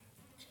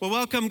Well,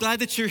 welcome.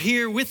 Glad that you're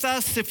here with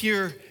us. If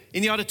you're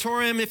in the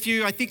auditorium, I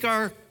think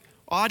our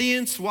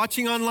audience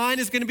watching online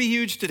is going to be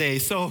huge today.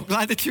 So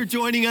glad that you're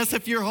joining us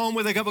if you're home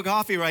with a cup of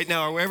coffee right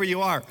now or wherever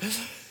you are.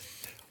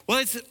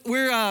 Well,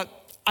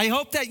 I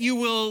hope that you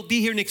will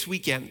be here next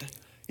weekend,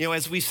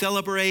 as we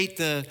celebrate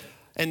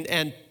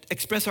and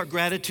express our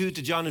gratitude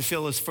to John and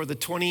Phyllis for the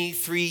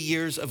 23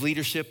 years of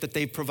leadership that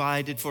they've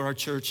provided for our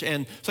church.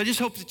 And so I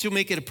just hope that you'll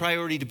make it a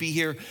priority to be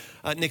here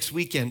next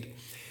weekend.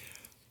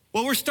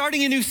 Well, we're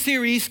starting a new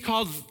series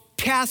called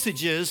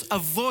Passages, a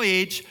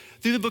Voyage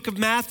through the book of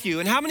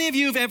Matthew. And how many of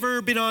you have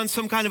ever been on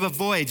some kind of a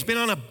voyage, been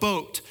on a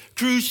boat,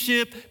 cruise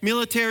ship,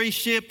 military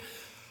ship,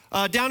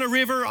 down a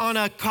river on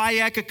a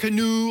kayak, a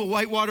canoe, a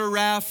whitewater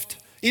raft,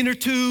 inner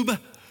tube,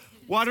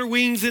 water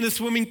wings in a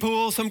swimming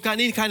pool,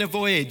 any kind of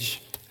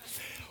voyage?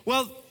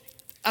 Well,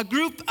 a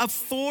group of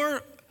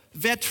 4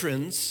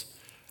 veterans,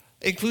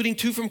 including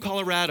 2 from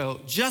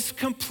Colorado, just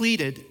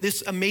completed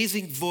this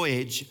amazing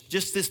voyage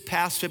just this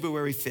past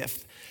February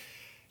 5th.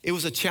 It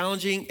was a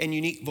challenging and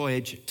unique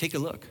voyage. Take a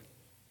look.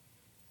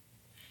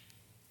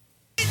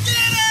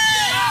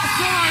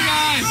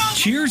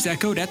 Cheers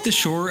echoed at the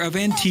shore of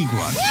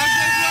Antigua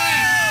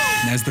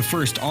as the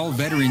first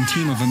all-veteran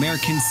team of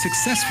Americans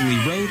successfully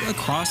rowed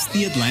across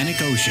the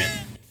Atlantic Ocean.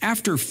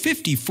 After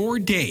 54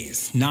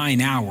 days, 9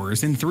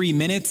 hours, and 3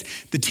 minutes,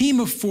 the team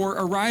of 4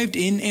 arrived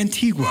in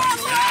Antigua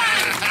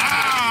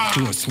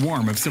to a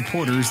swarm of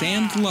supporters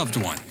and loved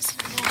ones.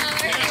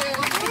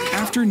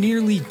 After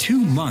nearly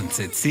 2 months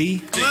at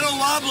sea, a little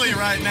wobbly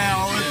right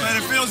now, but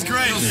it feels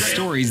great. The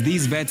stories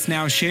these vets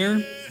now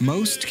share,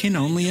 most can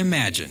only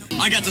imagine.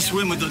 I got to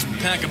swim with a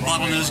pack of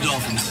bottlenose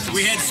dolphins.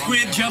 We had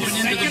squid jumping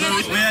into the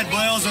boat. We had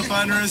whales up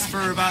under us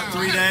for about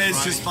 3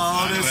 days, just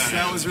followed us.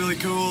 That was really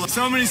cool.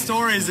 So many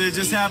stories that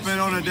just happen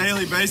on a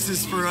daily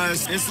basis for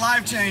us. It's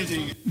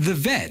life-changing. The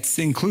vets,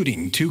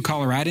 including 2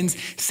 Coloradans,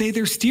 say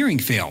their steering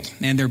failed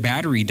and their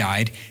battery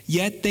died,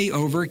 yet they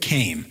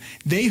overcame.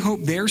 They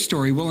hope their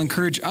story will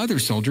encourage other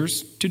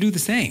soldiers to do the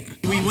same.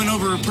 We went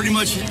over pretty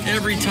much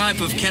every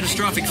type of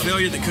catastrophic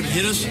failure that could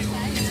hit us,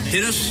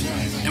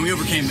 and we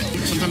overcame it.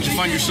 Sometimes you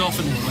find yourself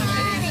in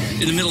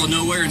the middle of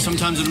nowhere, and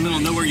sometimes in the middle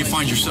of nowhere you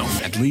find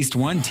yourself. At least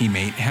one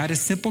teammate had a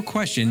simple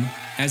question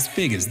as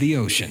big as the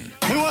ocean.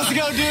 Who wants to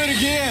go do it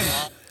again?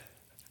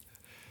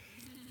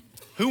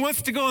 Who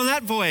wants to go on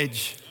that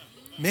voyage?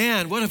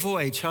 Man, what a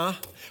voyage, huh?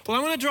 Well,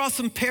 I want to draw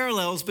some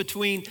parallels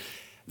between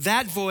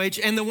that voyage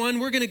and the one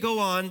we're going to go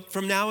on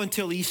from now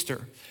until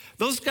Easter.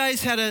 Those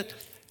guys had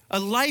a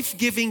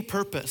life-giving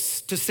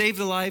purpose to save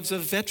the lives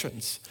of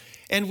veterans.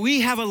 And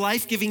we have a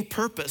life-giving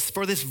purpose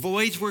for this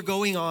voyage we're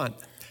going on.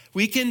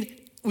 We can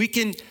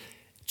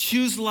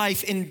choose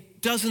life in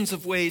dozens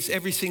of ways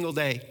every single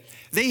day.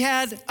 They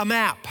had a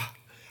map.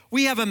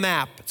 We have a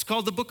map. It's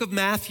called the book of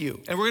Matthew.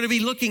 And we're going to be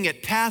looking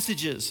at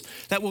passages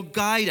that will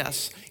guide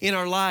us in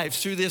our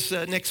lives through this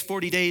next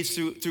 40 days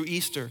through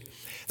Easter.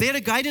 They had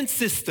a guidance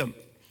system.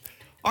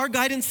 Our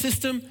guidance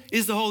system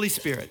is the Holy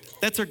Spirit.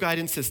 That's our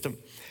guidance system.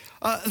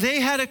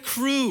 They had a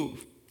crew.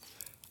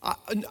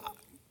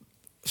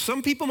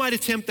 Some people might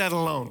attempt that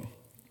alone.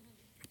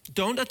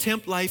 Don't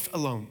attempt life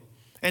alone.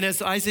 And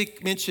as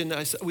Isaac mentioned,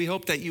 we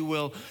hope that you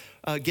will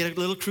get a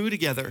little crew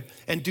together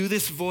and do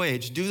this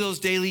voyage, do those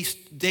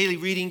daily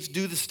readings,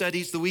 do the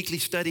studies, the weekly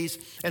studies,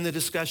 and the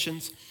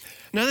discussions.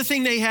 Another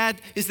thing they had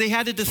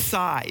to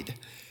decide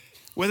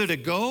whether to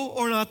go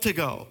or not to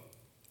go.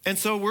 And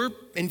so we're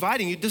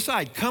inviting you to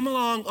decide. Come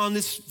along on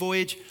this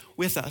voyage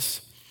with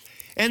us.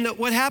 And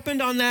what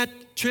happened on that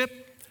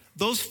trip,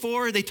 those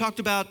 4, they talked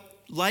about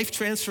life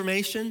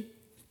transformation.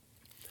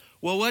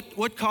 Well,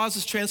 what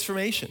causes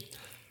transformation?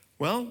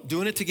 Well,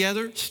 doing it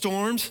together,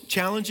 storms,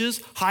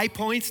 challenges, high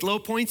points, low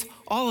points,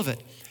 all of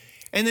it.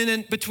 And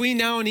then between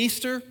now and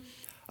Easter,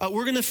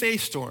 we're going to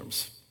face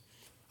storms.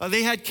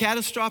 They had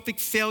catastrophic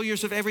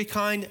failures of every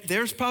kind.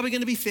 There's probably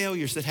going to be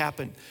failures that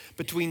happen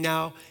between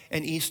now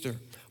and Easter.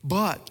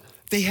 But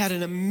they had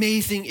an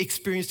amazing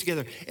experience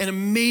together, an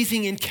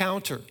amazing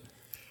encounter.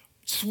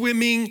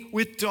 Swimming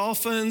with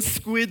dolphins,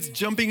 squids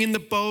jumping in the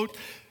boat,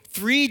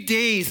 3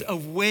 days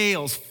of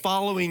whales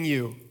following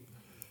you.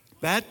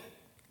 That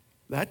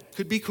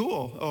could be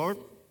cool or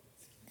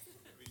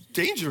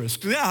dangerous.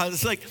 Yeah,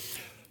 it's like,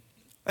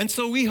 and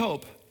so we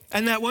hope.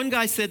 And that one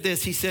guy said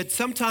this, he said,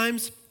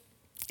 sometimes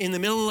in the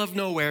middle of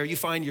nowhere you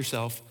find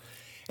yourself,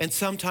 and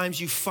sometimes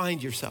you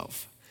find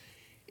yourself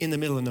in the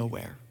middle of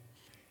nowhere.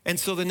 And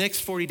so the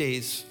next 40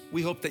 days,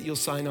 we hope that you'll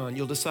sign on.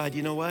 You'll decide,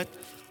 you know what?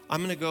 I'm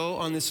going to go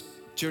on this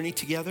journey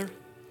together,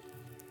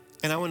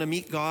 and I want to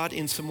meet God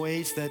in some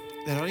ways that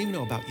I don't even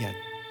know about yet.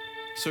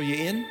 So are you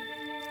in?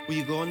 Will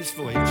you go on this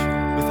voyage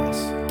with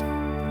us?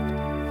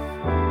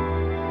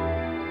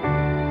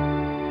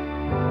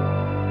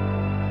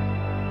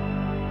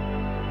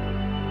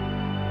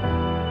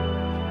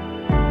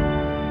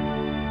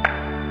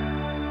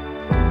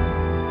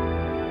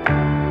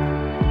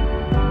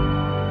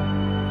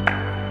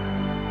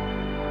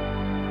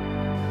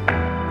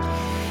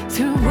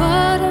 Through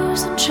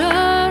waters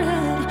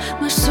uncharted,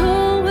 my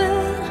soul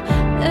will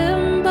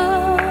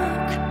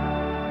embark.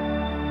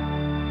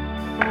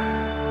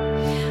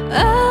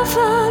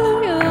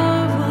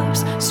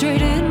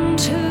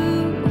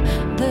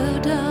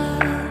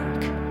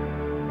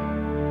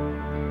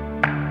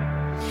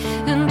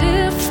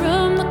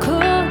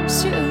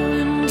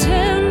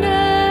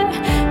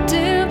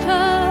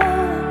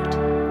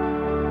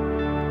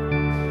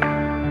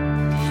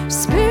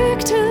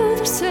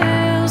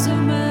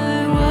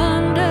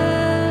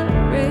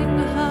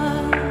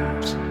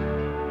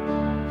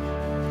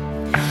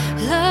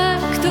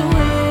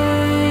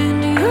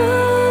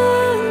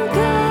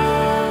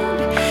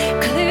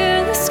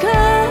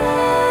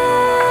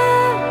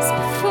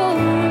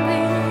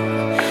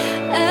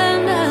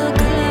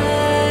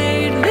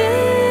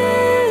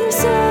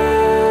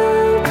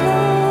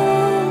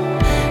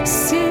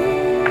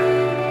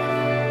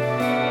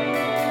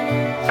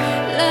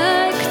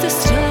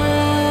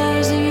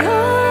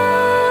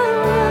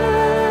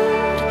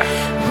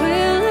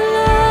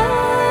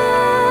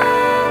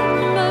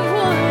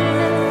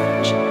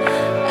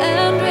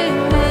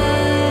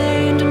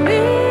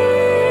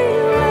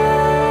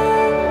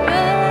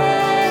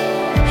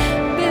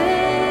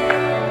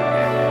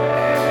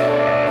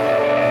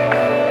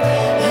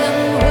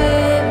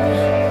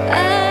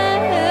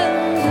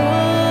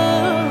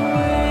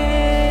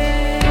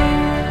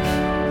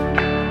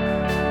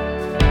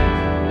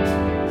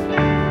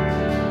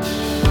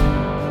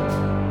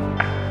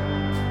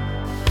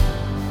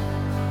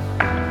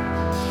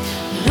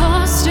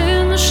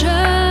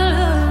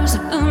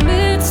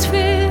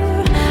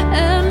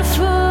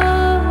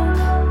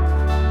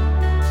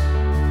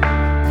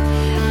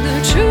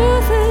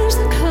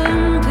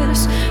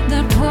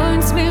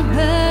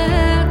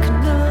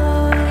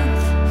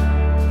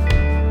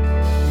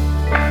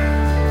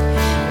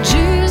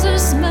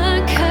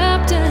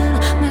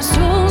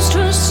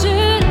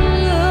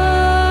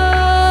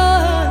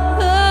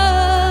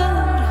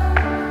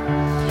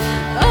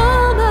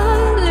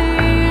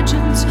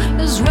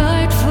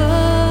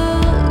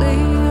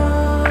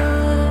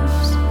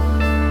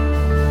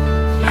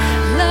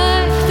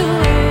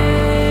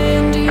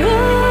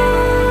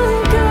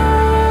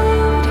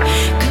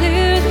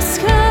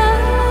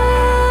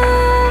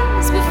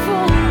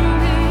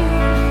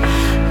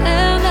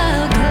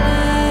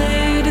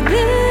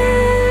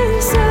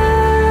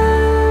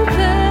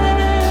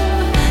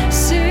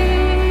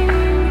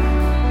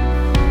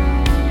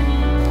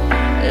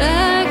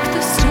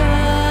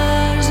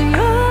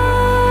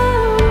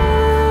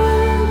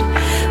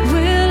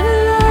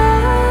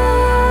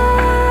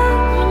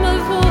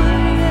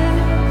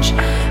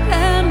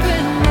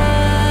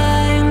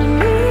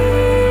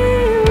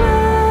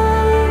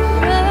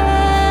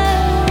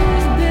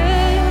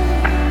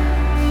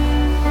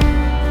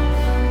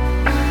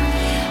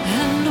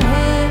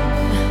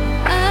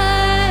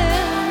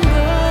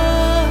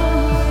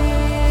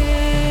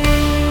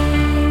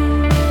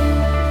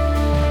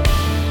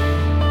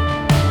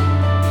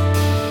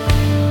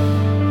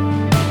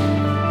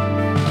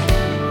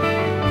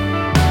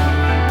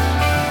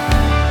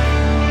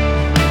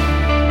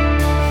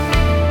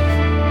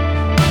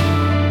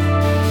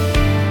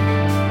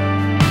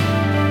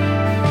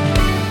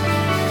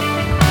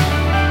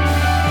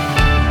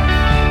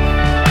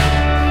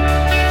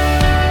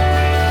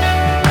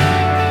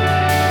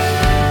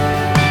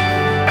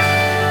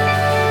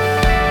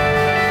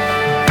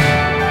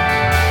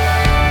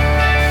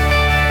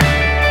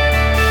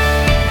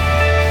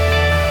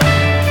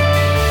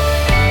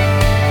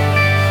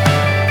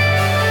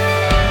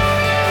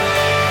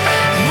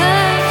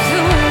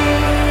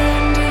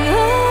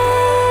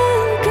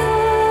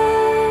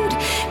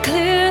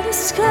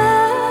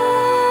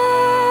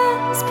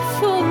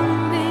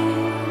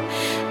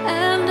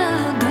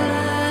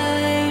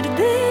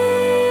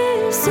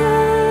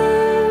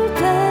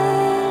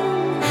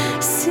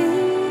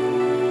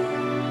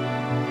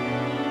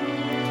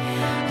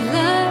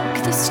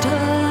 the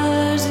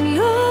stars in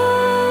your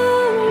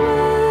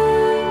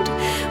world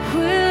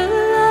will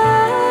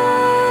light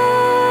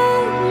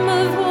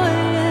my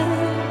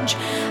voyage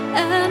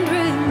and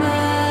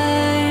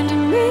remind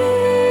me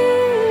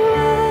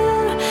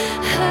where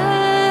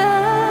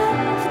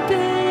I've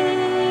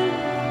been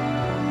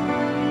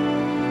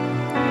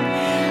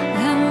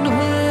and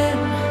where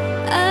I'm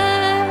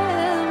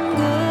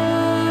going.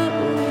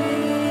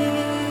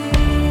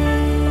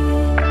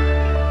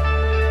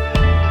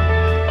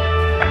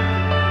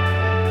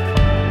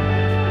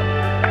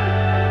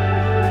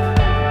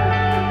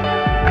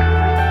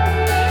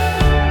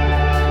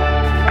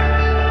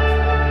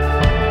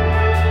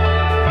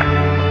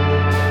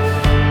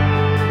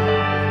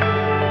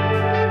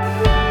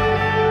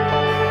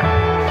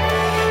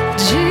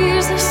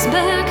 Jesus,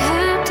 my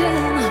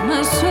captain,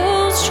 my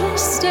soul's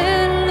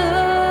trusted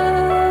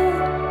Lord.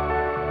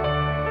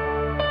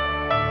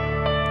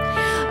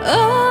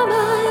 All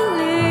my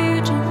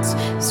allegiance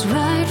is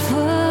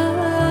rightfully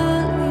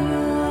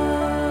yours.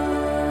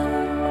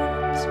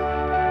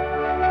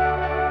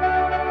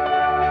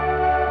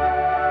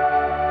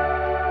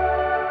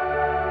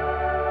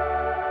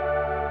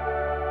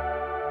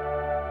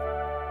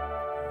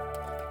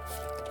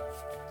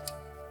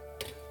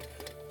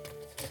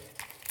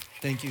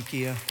 Thank you,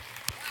 Kia.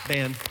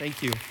 Band,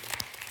 thank you.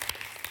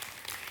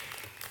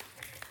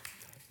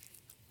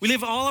 We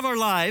live all of our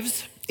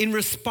lives in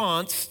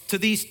response to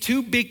these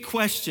two big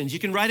questions. You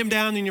can write them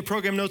down in your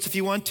program notes if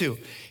you want to.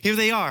 Here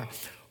they are.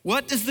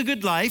 What is the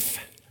good life?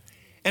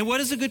 And what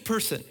is a good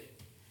person?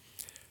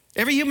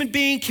 Every human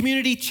being,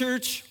 community,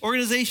 church,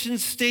 organization,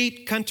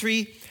 state,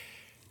 country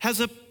has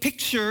a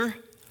picture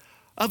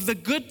of the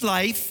good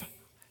life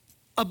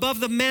above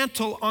the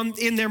mantle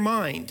in their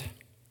mind.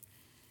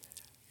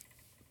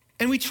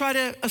 And we try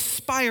to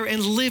aspire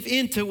and live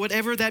into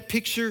whatever that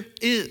picture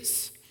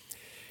is.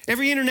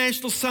 Every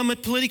international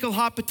summit, political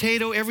hot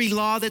potato, every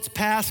law that's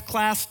passed,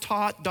 class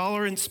taught,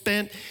 dollar and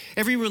spent,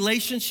 every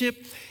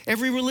relationship,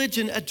 every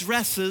religion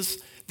addresses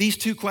these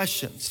two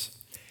questions.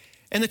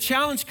 And the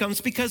challenge comes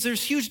because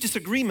there's huge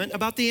disagreement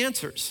about the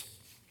answers.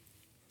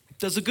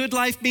 Does a good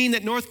life mean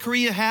that North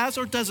Korea has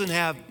or doesn't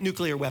have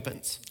nuclear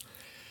weapons?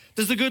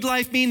 Does the good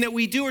life mean that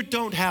we do or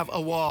don't have a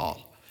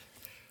wall?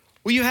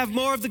 Will you have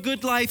more of the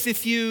good life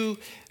if you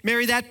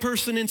marry that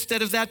person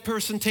instead of that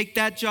person, take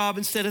that job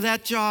instead of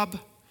that job,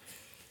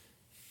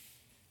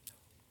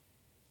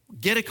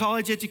 get a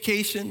college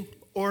education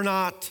or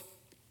not?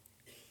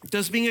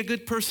 Does being a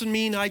good person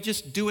mean I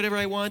just do whatever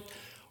I want,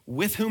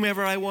 with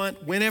whomever I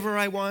want, whenever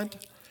I want?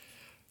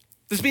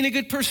 Does being a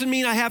good person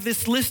mean I have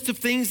this list of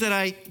things that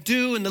I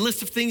do and the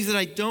list of things that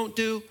I don't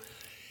do?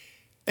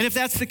 And if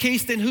that's the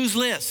case, then whose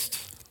list?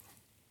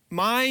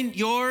 Mine,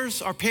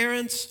 yours, our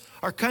parents'?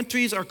 Our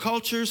countries, our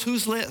cultures,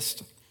 whose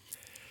list?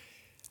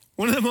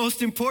 One of the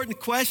most important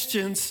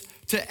questions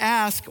to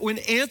ask when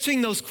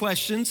answering those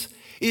questions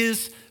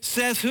is,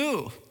 says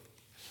who?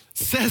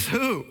 Says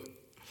who?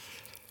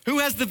 Who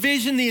has the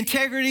vision, the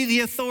integrity, the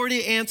authority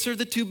to answer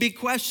the two big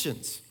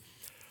questions?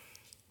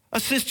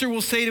 A sister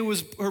will say to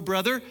her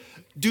brother,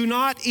 do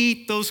not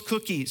eat those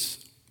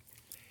cookies.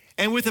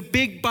 And with a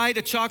big bite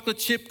of chocolate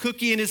chip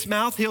cookie in his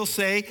mouth, he'll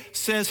say,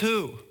 says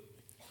who?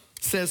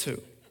 Says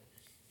who?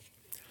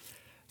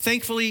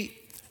 Thankfully,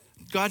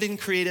 God didn't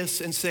create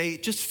us and say,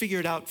 just figure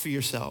it out for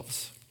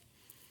yourselves.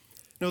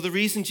 No, the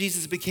reason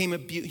Jesus became a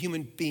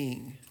human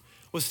being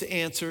was to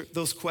answer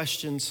those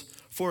questions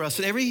for us.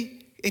 And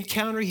every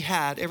encounter he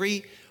had,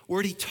 every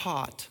word he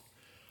taught,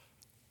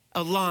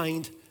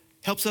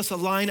 helps us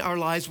align our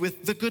lives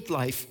with the good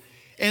life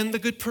and the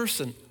good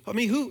person. I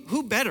mean,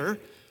 who better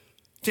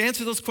to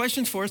answer those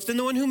questions for us than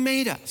the one who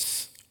made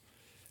us?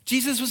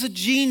 Jesus was a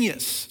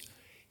genius.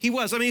 He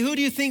was. I mean, who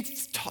do you think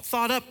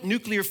thought up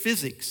nuclear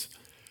physics?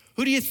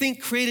 Who do you think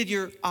created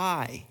your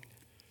eye,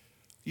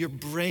 your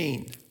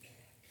brain?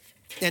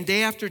 And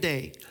day after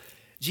day,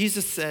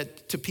 Jesus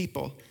said to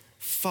people,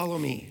 follow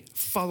me,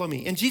 follow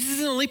me. And Jesus is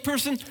the only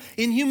person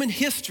in human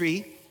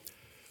history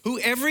who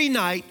every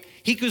night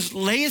he could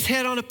lay his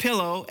head on a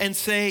pillow and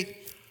say,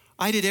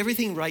 I did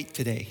everything right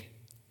today.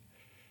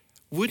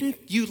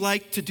 Wouldn't you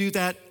like to do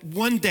that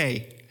one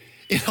day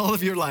in all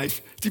of your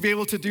life, to be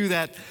able to do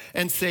that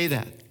and say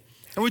that?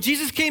 And when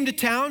Jesus came to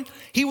town,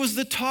 he was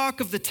the talk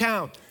of the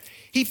town.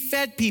 He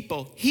fed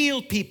people,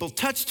 healed people,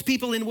 touched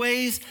people in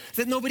ways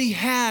that nobody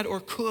had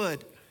or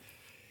could.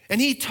 And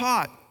he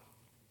taught.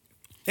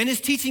 And his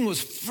teaching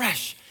was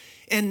fresh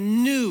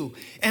and new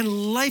and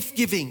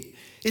life-giving.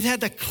 It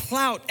had the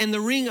clout and the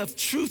ring of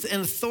truth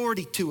and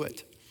authority to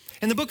it.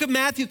 And the book of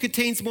Matthew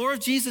contains more of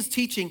Jesus'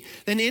 teaching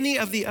than any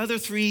of the other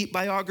three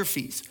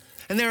biographies.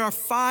 And there are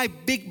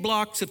 5 big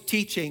blocks of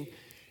teaching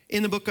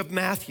in the book of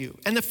Matthew.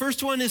 And the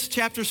first one is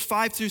chapters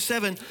 5 through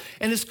 7,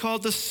 and it's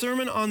called the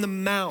Sermon on the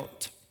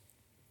Mount.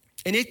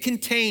 And it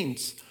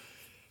contains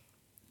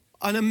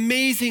an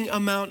amazing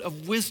amount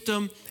of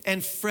wisdom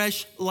and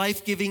fresh,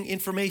 life-giving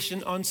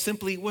information on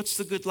simply what's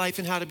the good life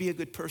and how to be a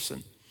good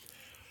person.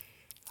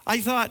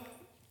 I thought,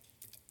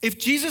 if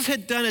Jesus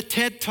had done a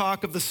TED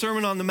Talk of the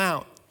Sermon on the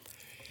Mount,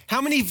 how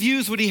many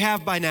views would he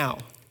have by now?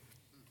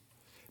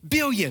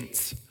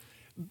 Billions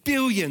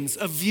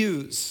of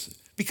views,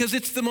 because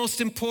it's the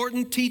most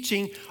important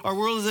teaching our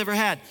world has ever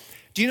had.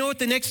 Do you know what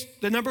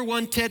the number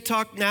one TED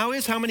Talk now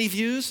is? How many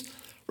views?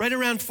 Right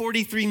around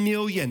 43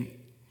 million.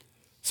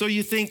 So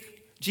you think,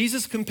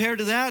 Jesus compared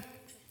to that?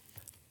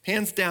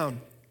 Hands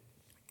down.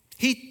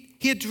 He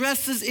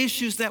addresses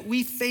issues that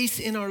we face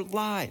in our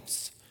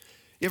lives.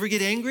 You ever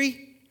get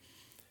angry?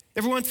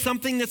 Ever want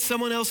something that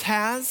someone else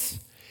has?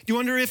 Do you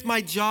wonder if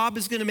my job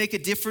is going to make a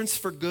difference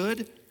for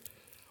good?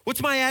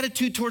 What's my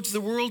attitude towards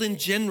the world in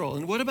general?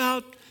 And what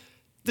about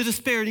the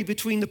disparity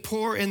between the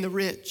poor and the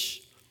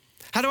rich?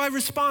 How do I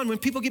respond when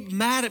people get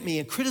mad at me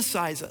and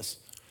criticize us?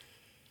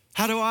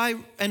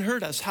 And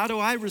hurt us? How do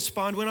I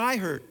respond when I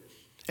hurt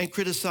and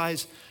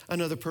criticize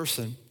another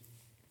person?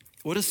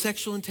 What does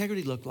sexual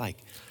integrity look like?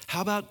 How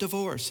about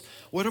divorce?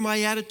 What are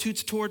my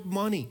attitudes toward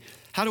money?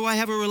 How do I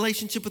have a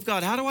relationship with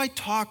God? How do I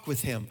talk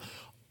with him?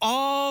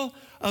 All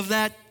of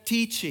that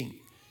teaching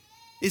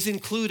is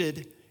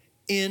included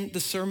in the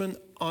Sermon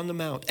on the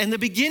Mount. And the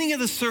beginning of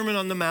the Sermon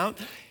on the Mount,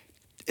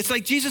 it's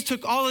like Jesus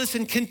took all of this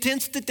and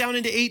condensed it down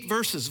into 8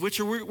 verses, which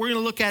we're going to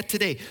look at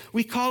today.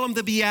 We call them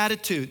the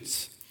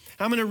Beatitudes.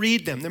 I'm going to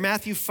read them. They're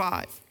Matthew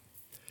 5.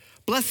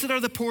 Blessed are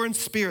the poor in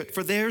spirit,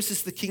 for theirs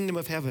is the kingdom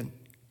of heaven.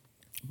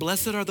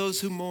 Blessed are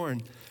those who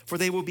mourn, for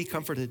they will be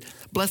comforted.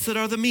 Blessed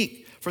are the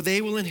meek, for they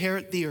will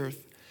inherit the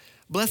earth.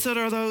 Blessed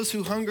are those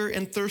who hunger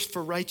and thirst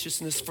for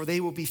righteousness, for they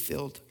will be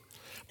filled.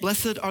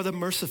 Blessed are the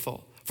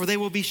merciful, for they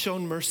will be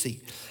shown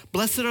mercy.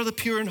 Blessed are the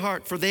pure in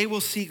heart, for they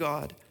will see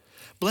God.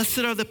 Blessed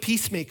are the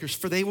peacemakers,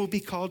 for they will be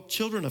called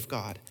children of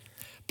God.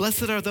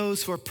 Blessed are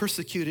those who are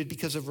persecuted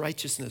because of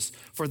righteousness,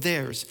 for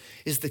theirs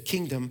is the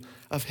kingdom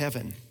of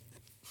heaven.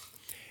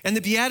 And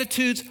the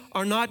Beatitudes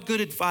are not good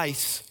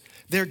advice.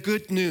 They're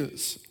good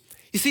news.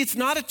 You see, it's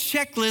not a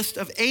checklist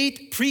of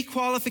 8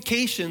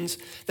 pre-qualifications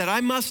that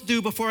I must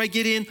do before I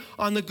get in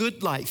on the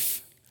good life.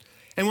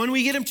 And when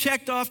we get them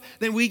checked off,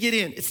 then we get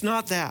in. It's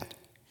not that.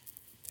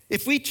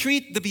 If we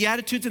treat the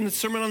Beatitudes and the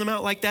Sermon on the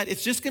Mount like that,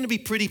 it's just going to be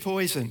pretty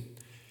poison.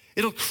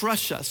 It'll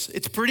crush us.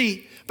 It's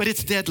pretty, but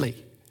it's deadly.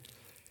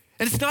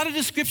 And it's not a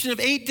description of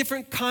 8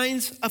 different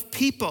kinds of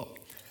people.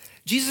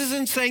 Jesus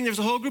isn't saying there's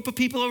a whole group of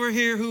people over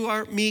here who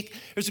are meek.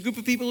 There's a group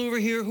of people over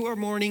here who are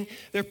mourning.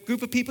 There's a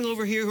group of people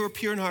over here who are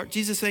pure in heart.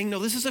 Jesus is saying, no,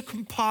 this is a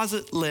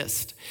composite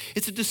list.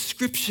 It's a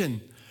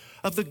description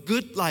of the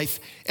good life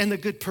and the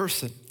good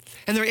person.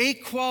 And there are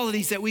 8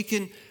 qualities that we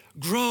can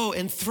grow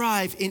and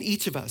thrive in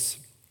each of us.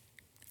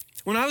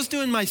 When I was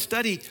doing my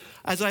study,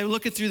 as I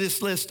look through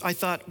this list, I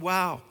thought,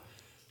 wow,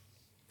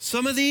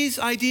 some of these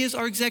ideas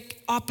are exact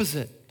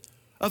opposite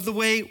of the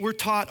way we're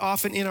taught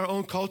often in our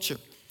own culture.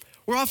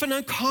 We're often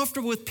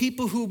uncomfortable with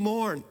people who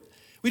mourn.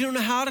 We don't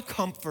know how to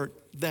comfort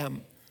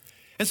them.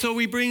 And so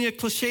we bring a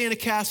cliche in a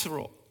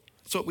casserole.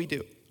 That's what we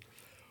do.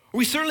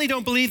 We certainly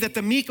don't believe that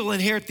the meek will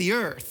inherit the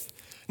earth.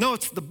 No,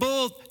 it's the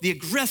bold, the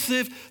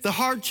aggressive, the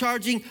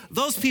hard-charging.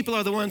 Those people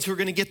are the ones who are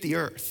going to get the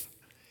earth.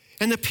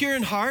 And the pure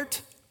in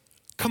heart,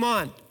 come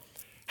on.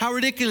 How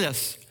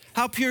ridiculous.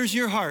 How pure is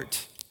your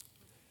heart?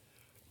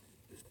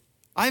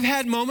 I've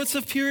had moments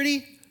of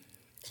purity,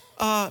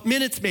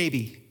 minutes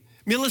maybe,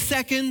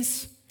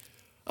 milliseconds.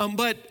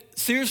 But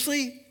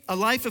seriously, a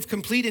life of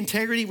complete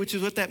integrity, which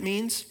is what that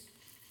means.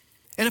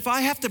 And if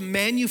I have to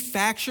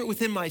manufacture it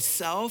within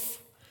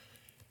myself,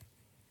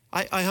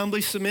 I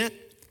humbly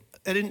submit,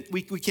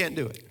 we can't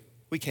do it.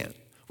 We can't.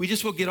 We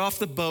just will get off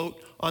the boat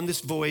on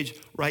this voyage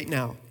right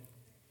now.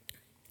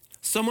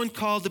 Someone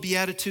called the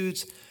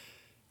Beatitudes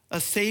a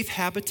safe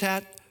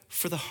habitat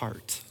for the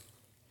heart.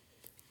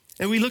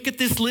 And we look at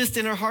this list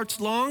and our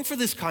hearts long for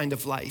this kind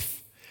of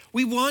life.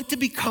 We want to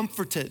be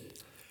comforted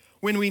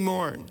when we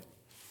mourn.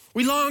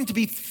 We long to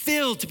be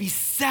filled, to be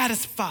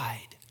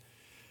satisfied.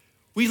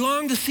 We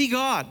long to see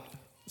God.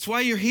 That's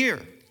why you're here.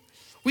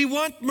 We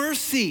want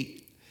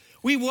mercy.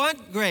 We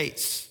want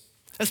grace,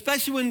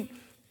 especially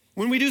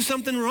when we do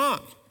something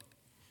wrong.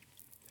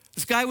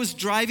 This guy was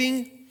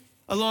driving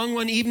along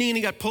one evening and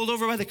he got pulled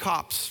over by the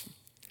cops.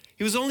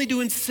 He was only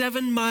doing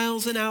 7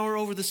 miles an hour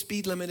over the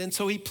speed limit, and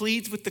so he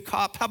pleads with the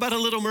cop, how about a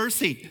little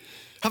mercy?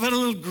 How about a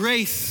little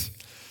grace?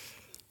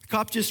 The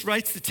cop just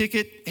writes the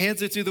ticket,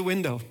 hands it through the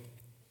window.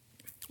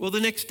 Well,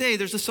 the next day,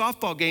 there's a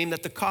softball game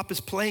that the cop is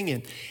playing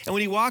in. And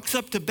when he walks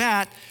up to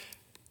bat,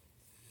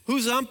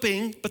 who's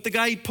umping but the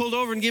guy he pulled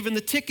over and given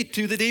the ticket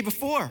to the day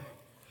before?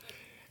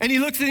 And he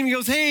looks at him and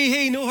goes,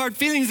 hey, no hard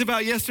feelings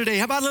about yesterday.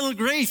 How about a little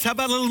grace? How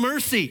about a little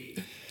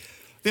mercy?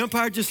 The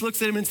umpire just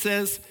looks at him and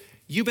says,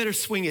 you better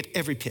swing it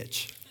every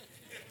pitch.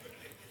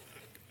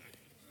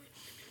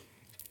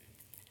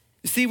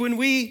 You see, when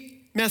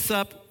we mess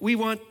up, we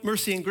want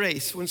mercy and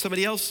grace. When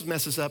somebody else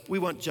messes up, we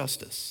want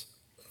justice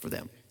for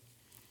them.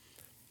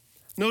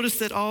 Notice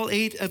that all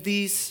 8 of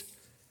these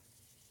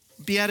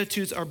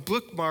Beatitudes are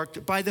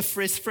bookmarked by the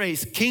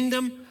phrase,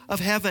 kingdom of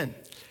heaven.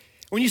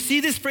 When you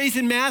see this phrase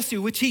in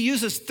Matthew, which he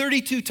uses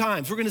 32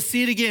 times, we're going to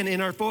see it again in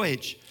our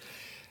voyage.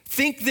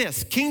 Think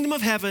this, kingdom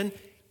of heaven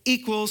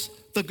equals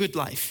the good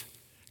life,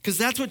 because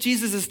that's what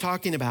Jesus is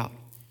talking about.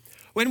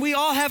 When we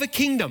all have a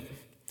kingdom,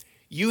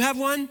 you have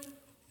one,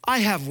 I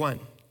have one.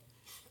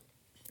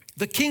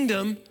 The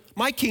kingdom,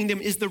 my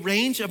kingdom, is the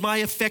range of my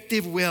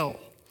effective will.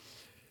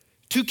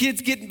 Two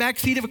kids get in the back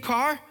seat of a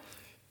car.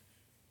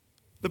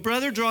 The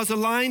brother draws a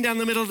line down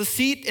the middle of the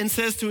seat and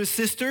says to his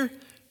sister,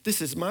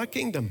 "This is my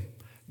kingdom.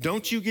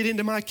 Don't you get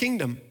into my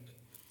kingdom."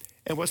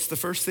 And what's the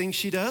first thing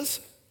she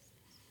does?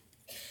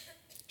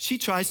 She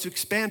tries to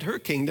expand her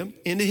kingdom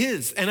into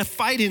his, and a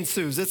fight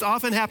ensues. This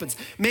often happens.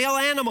 Male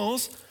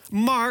animals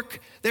mark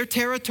their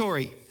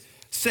territory,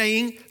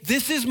 saying,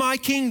 "This is my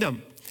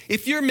kingdom.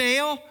 If you're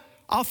male,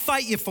 I'll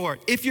fight you for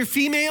it. If you're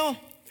female,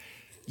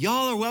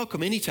 y'all are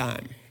welcome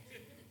anytime."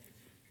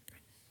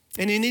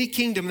 And in any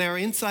kingdom, there are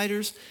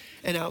insiders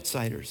and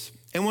outsiders.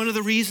 And one of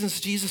the reasons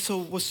Jesus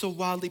was so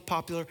wildly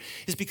popular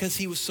is because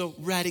he was so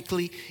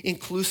radically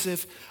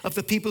inclusive of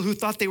the people who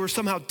thought they were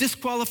somehow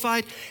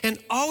disqualified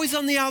and always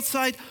on the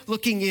outside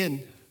looking in.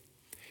 You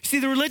see,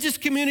 the religious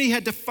community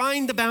had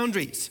defined the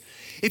boundaries.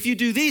 If you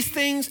do these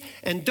things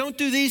and don't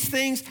do these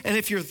things, and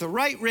if you're the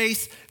right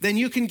race, then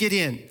you can get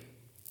in.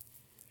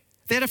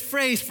 They had a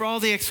phrase for all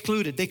they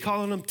excluded. They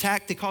called them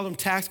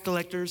tax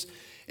collectors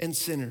and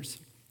sinners.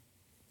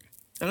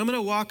 And I'm going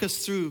to walk us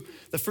through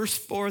the first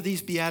 4 of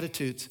these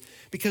Beatitudes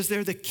because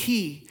they're the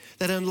key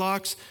that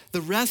unlocks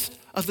the rest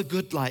of the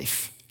good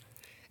life.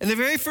 And the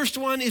very first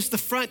one is the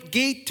front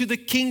gate to the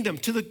kingdom,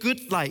 to the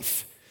good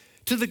life,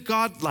 to the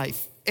God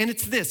life. And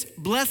it's this: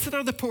 blessed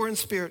are the poor in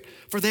spirit,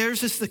 for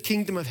theirs is the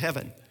kingdom of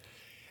heaven.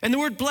 And the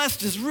word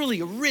blessed is really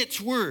a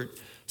rich word.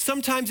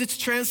 Sometimes it's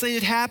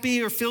translated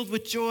happy or filled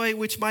with joy,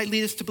 which might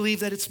lead us to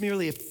believe that it's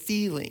merely a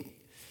feeling.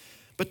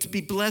 But to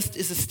be blessed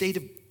is a state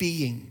of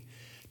being.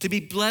 To be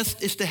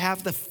blessed is to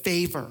have the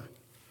favor.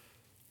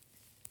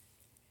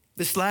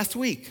 This last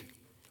week,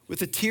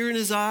 with a tear in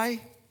his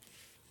eye,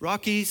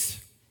 Rockies'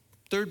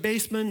 third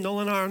baseman,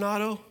 Nolan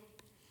Arenado,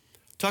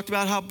 talked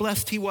about how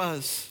blessed he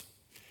was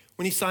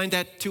when he signed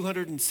that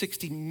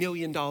 $260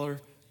 million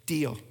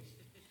deal.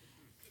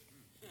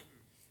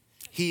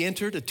 He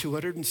entered a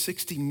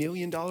 $260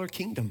 million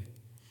kingdom.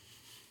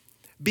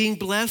 Being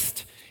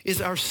blessed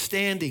is our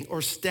standing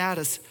or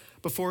status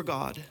before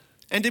God.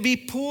 And to be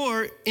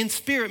poor in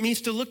spirit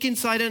means to look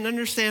inside and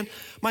understand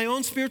my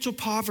own spiritual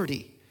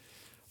poverty.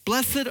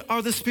 Blessed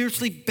are the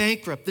spiritually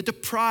bankrupt, the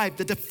deprived,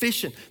 the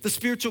deficient, the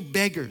spiritual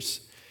beggars.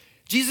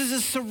 Jesus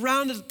is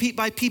surrounded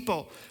by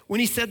people, when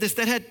he said this,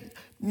 that had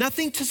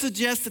nothing to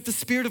suggest that the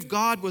Spirit of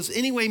God was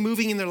anyway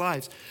moving in their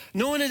lives.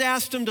 No one had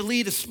asked them to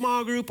lead a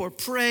small group or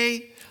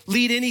pray,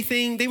 lead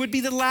anything. They would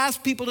be the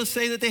last people to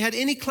say that they had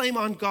any claim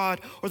on God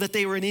or that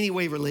they were in any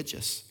way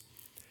religious.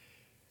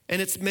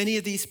 And it's many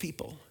of these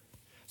people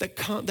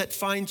that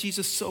find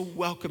Jesus so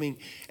welcoming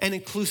and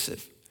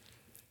inclusive.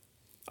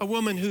 A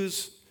woman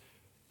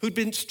who'd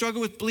been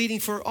struggling with bleeding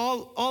for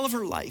all of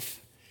her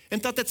life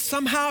and thought that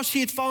somehow she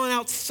had fallen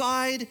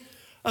outside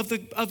of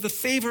the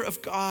favor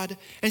of God,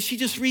 and she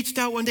just reached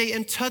out one day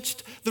and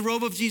touched the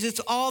robe of Jesus.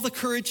 It's all the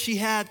courage she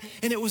had,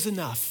 and it was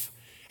enough.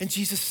 And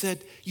Jesus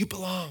said, "You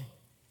belong."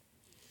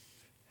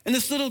 And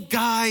this little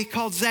guy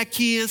called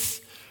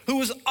Zacchaeus, who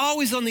was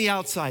always on the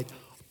outside,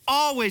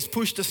 always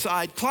pushed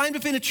aside, climbed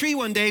up in a tree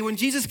one day when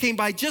Jesus came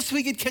by just so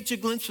he could catch a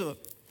glimpse of him.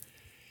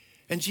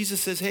 And Jesus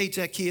says, "Hey,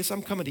 Zacchaeus,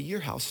 I'm coming to your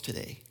house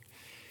today.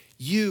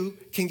 You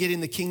can get in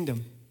the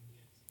kingdom."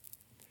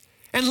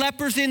 And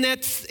lepers in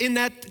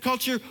that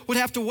culture would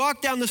have to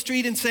walk down the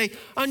street and say,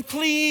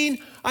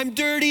 "Unclean, I'm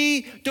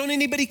dirty, don't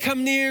anybody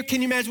come near."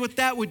 Can you imagine what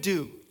that would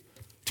do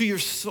to your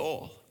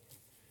soul?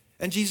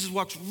 And Jesus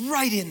walks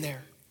right in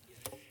there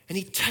and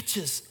he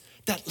touches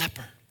that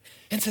leper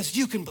and says,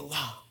 "You can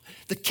belong.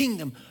 The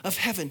kingdom of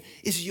heaven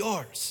is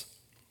yours."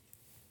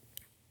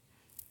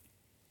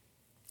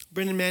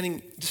 Brennan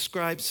Manning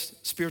describes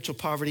spiritual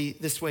poverty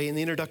this way in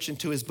the introduction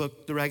to his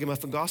book, The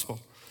Ragamuffin Gospel.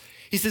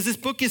 He says, "This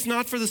book is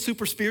not for the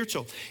super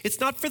spiritual. It's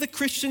not for the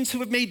Christians who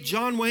have made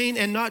John Wayne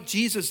and not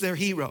Jesus their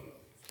hero.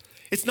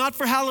 It's not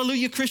for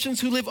hallelujah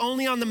Christians who live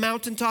only on the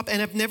mountaintop and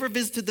have never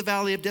visited the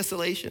valley of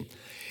desolation.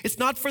 It's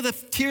not for the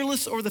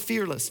tearless or the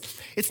fearless.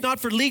 It's not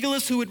for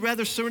legalists who would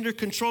rather surrender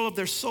control of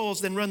their souls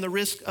than run the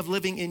risk of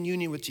living in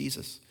union with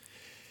Jesus.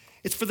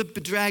 It's for the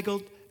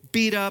bedraggled,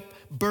 beat up,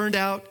 burned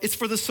out. It's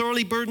for the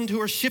sorely burdened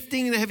who are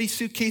shifting the heavy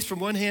suitcase from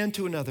one hand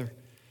to another.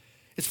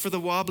 It's for the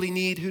wobbly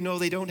kneed who know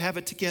they don't have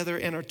it together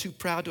and are too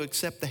proud to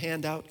accept the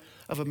handout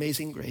of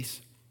amazing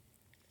grace.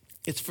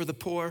 It's for the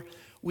poor,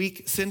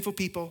 weak, sinful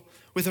people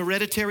with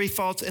hereditary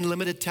faults and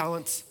limited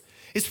talents.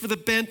 It's for the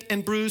bent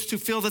and bruised who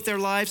feel that their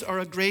lives are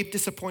a grave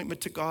disappointment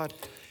to God.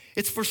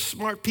 It's for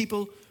smart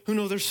people who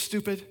know they're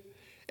stupid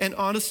and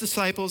honest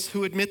disciples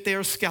who admit they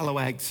are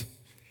scalawags.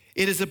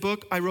 It is a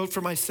book I wrote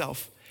for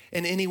myself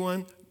and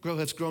anyone who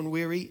has grown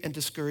weary and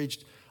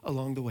discouraged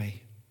along the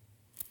way."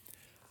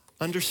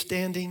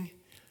 Understanding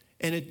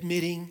and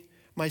admitting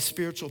my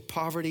spiritual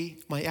poverty,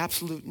 my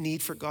absolute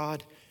need for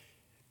God,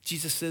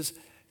 Jesus says,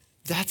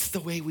 that's the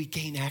way we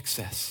gain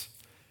access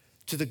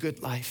to the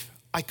good life.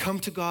 I come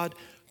to God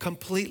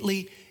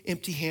completely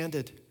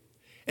empty-handed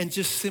and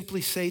just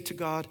simply say to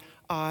God,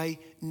 "I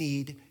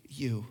need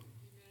you."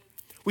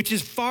 which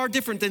is far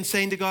different than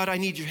saying to God, I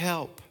need your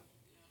help.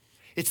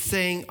 It's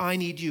saying, I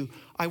need you.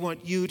 I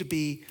want you to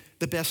be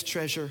the best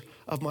treasure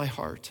of my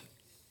heart.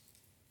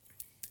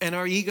 And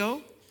our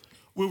ego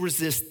will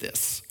resist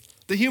this.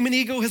 The human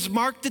ego has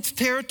marked its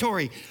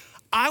territory.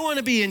 I want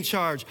to be in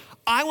charge.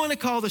 I want to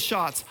call the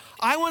shots.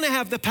 I want to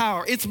have the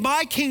power. It's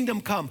my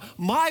kingdom come.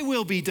 My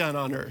will be done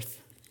on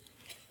earth.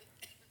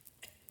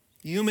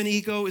 The human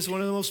ego is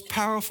one of the most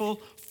powerful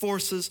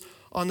forces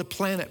on the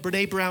planet.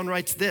 Brené Brown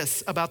writes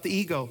this about the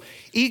ego.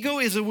 Ego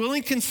is a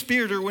willing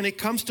conspirator when it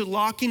comes to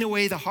locking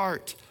away the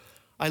heart.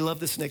 I love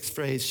this next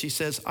phrase. She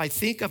says, I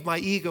think of my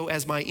ego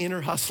as my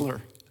inner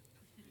hustler.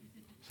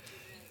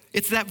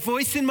 It's that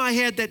voice in my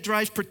head that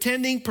drives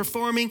pretending,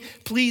 performing,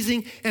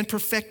 pleasing, and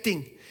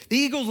perfecting. The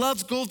ego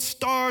loves gold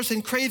stars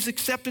and craves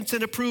acceptance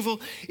and approval.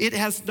 It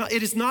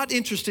is not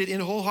interested in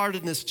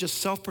wholeheartedness, just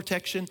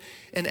self-protection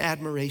and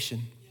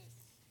admiration.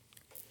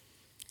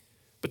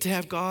 But to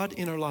have God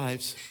in our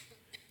lives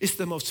is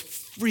the most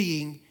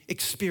freeing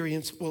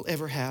experience we'll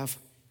ever have.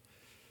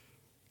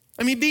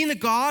 I mean, being the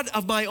God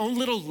of my own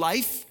little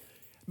life,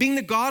 being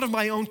the God of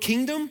my own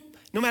kingdom,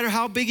 no matter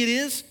how big it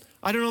is,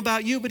 I don't know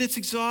about you, but it's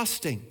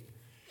exhausting.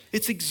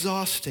 It's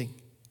exhausting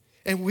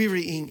and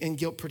wearying and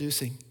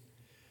guilt-producing.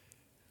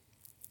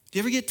 Do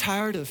you ever get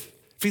tired of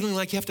feeling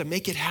like you have to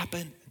make it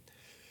happen,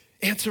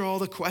 answer all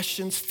the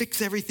questions,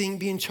 fix everything,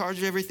 be in charge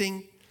of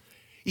everything,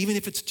 even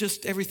if it's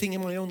just everything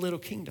in my own little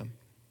kingdom?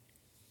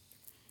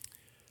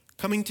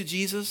 Coming to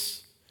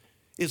Jesus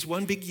is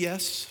one big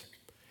yes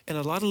and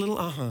a lot of little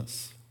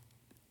uh-huhs.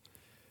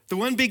 The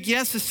one big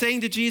yes is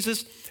saying to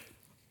Jesus,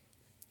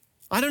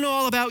 I don't know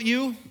all about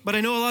you, but I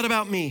know a lot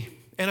about me,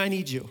 and I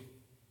need you.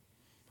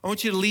 I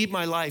want you to lead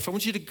my life. I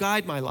want you to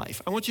guide my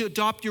life. I want you to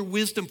adopt your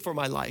wisdom for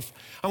my life.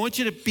 I want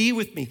you to be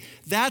with me.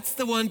 That's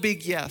the one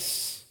big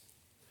yes.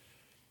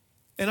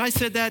 And I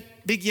said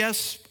that big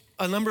yes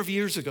a number of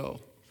years ago.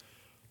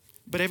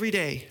 But every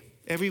day,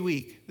 every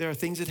week, there are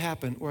things that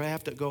happen where I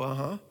have to go,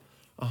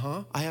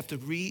 I have to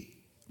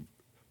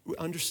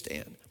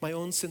understand my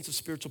own sense of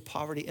spiritual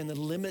poverty and the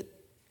limit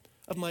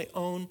of my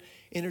own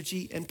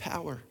energy and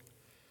power.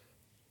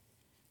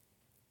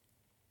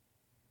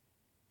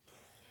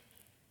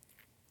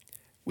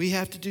 We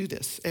have to do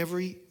this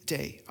every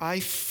day.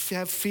 I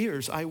have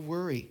fears. I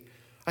worry.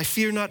 I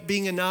fear not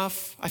being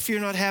enough. I fear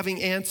not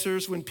having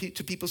answers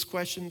to people's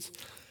questions.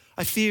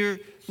 I fear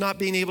not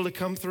being able to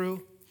come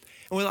through.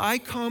 And when I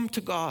come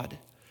to God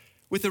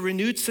with a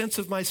renewed sense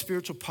of my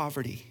spiritual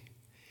poverty,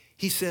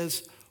 He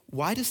says,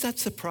 why does that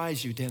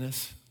surprise you,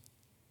 Dennis?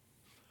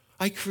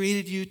 I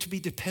created you to be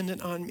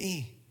dependent on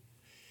me.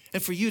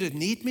 And for you to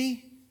need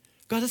me?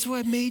 God, that's the way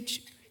I made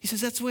you. He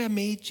says, that's the way I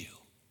made you.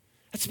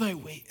 That's my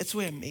way. That's the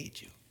way I made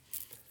you.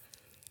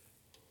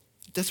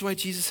 That's why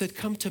Jesus said,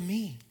 come to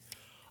me.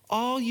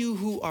 All you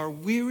who are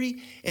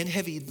weary and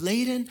heavy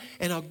laden,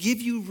 and I'll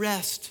give you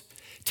rest.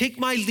 Take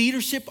my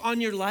leadership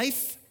on your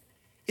life.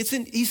 He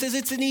says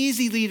it's an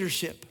easy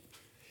leadership.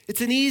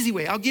 It's an easy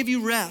way. I'll give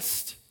you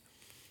rest.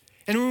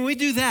 And when we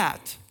do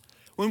that,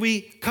 when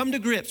we come to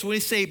grips, when we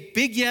say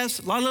big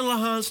yes, la la la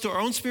hans to our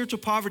own spiritual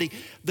poverty,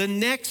 the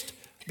next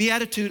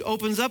beatitude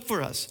opens up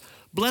for us.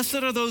 Blessed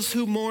are those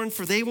who mourn,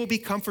 for they will be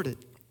comforted.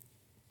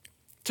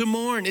 To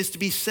mourn is to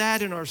be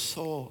sad in our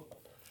soul.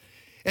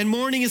 And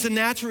mourning is a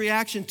natural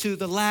reaction to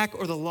the lack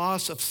or the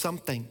loss of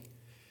something.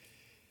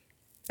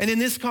 And in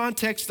this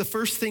context, the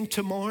first thing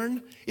to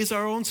mourn is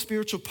our own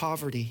spiritual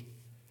poverty.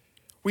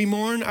 We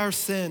mourn our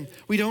sin.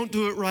 We don't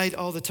do it right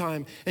all the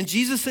time. And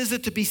Jesus says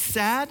that to be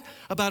sad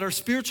about our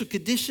spiritual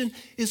condition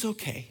is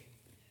okay.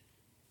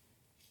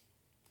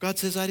 God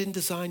says, I didn't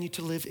design you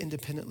to live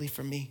independently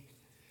from me.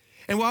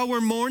 And while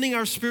we're mourning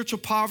our spiritual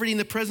poverty in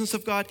the presence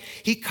of God,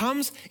 He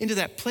comes into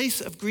that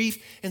place of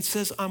grief and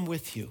says, I'm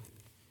with you.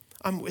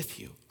 I'm with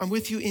you. I'm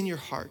with you in your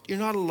heart. You're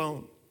not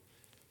alone.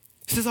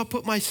 He says, I'll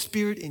put my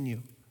spirit in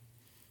you.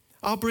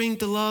 I'll bring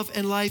the love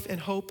and life and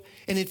hope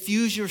and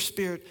infuse your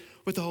spirit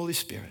with the Holy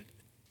Spirit.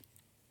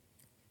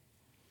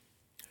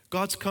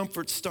 God's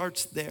comfort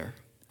starts there.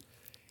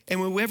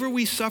 And whenever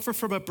we suffer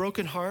from a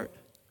broken heart,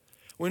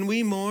 when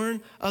we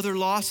mourn other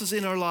losses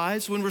in our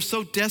lives, when we're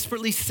so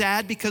desperately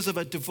sad because of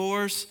a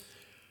divorce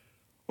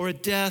or a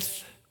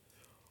death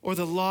or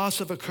the loss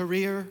of a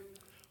career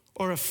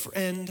or a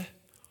friend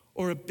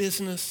or a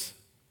business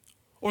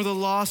or the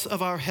loss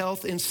of our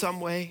health in some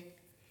way,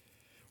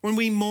 when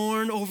we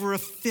mourn over a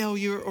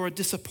failure or a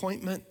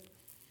disappointment,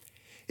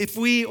 if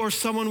we or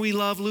someone we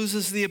love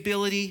loses the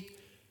ability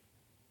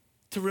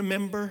to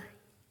remember,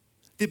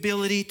 the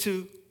ability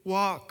to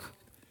walk,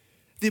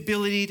 the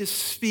ability to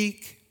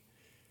speak,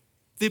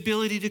 the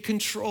ability to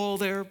control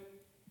their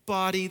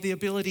body, the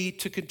ability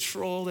to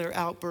control their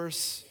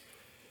outbursts,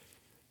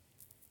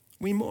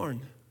 we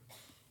mourn.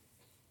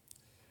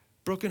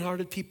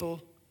 Brokenhearted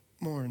people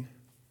mourn.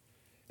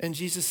 And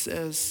Jesus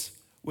says,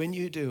 when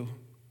you do,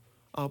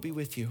 I'll be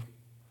with you.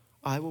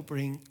 I will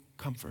bring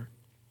comfort.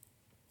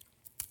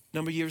 A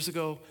number of years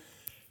ago,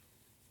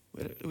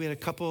 we had a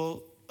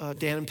couple,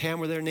 Dan and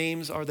Pam are their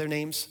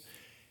names.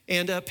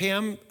 And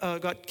Pam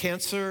got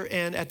cancer,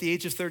 and at the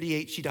age of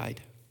 38, she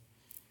died.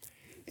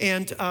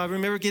 And I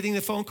remember getting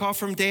the phone call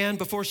from Dan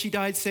before she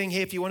died saying,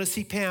 hey, if you want to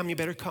see Pam, you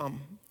better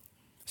come.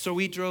 So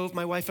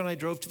my wife and I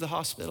drove to the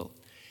hospital.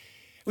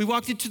 We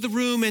walked into the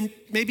room, and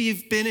maybe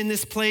you've been in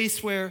this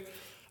place where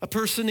a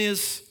person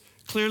is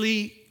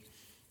clearly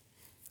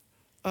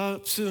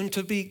soon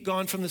to be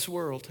gone from this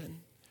world. And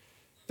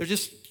they're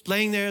just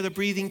laying there, they're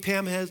breathing.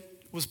 Pam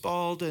was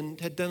bald and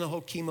had done the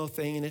whole chemo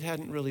thing, and it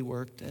hadn't really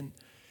worked.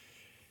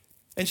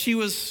 And she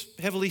was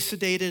heavily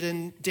sedated,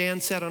 and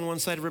Dan sat on one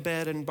side of her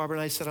bed, and Barbara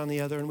and I sat on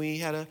the other, and we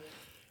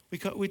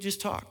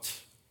just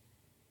talked.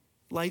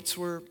 Lights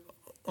were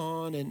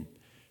on, and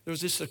there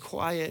was just a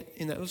quiet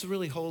in that. It was a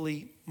really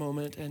holy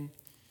moment, and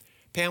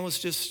Pam was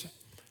just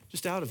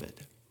out of it.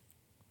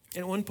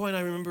 And at one point,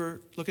 I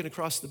remember looking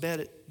across the bed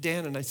at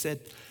Dan, and I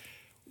said,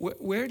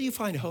 where do you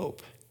find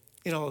hope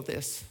in all of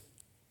this?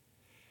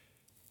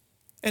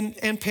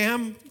 And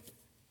Pam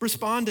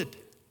responded.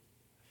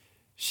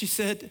 She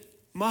said,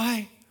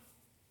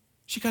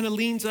 she kind of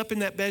leans up in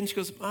that bed and she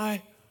goes, my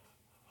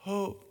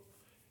hope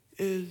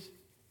is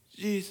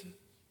Jesus.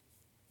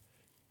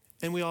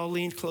 And we all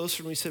leaned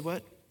closer and we said,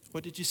 what?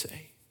 What did you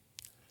say?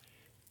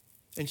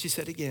 And she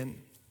said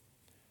again,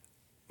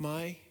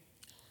 my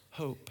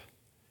hope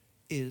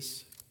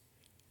is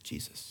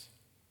Jesus.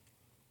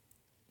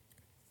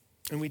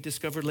 And we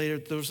discovered later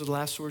those are the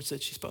last words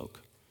that she spoke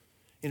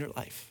in her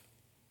life.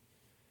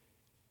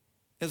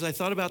 As I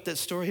thought about that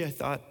story, I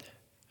thought,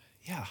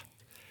 yeah,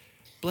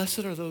 blessed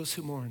are those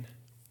who mourn.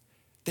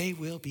 They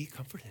will be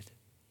comforted.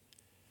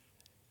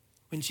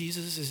 When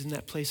Jesus is in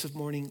that place of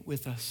mourning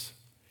with us,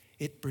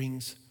 it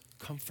brings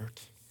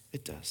comfort.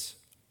 It does.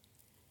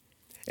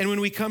 And when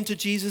we come to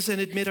Jesus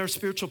and admit our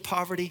spiritual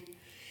poverty,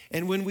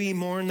 and when we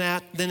mourn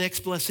that, the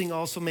next blessing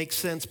also makes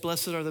sense.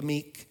 Blessed are the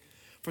meek,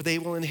 for they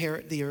will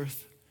inherit the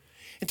earth.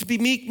 And to be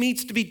meek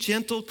means to be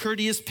gentle,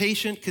 courteous,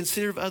 patient,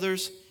 considerate of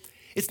others.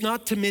 It's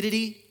not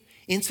timidity,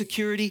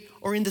 insecurity,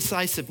 or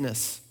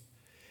indecisiveness.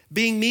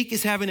 Being meek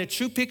is having a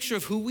true picture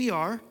of who we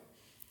are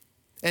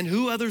and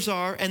who others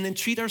are, and then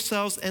treat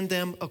ourselves and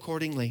them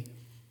accordingly.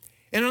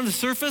 And on the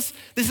surface,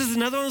 this is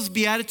another one of those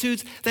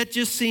Beatitudes that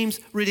just seems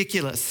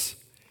ridiculous.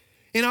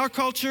 In our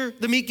culture,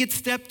 the meek get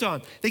stepped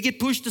on. They get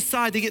pushed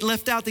aside. They get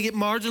left out. They get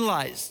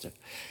marginalized.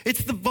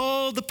 It's the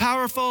bold, the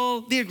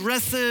powerful, the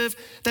aggressive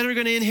that are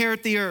going to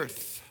inherit the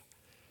earth.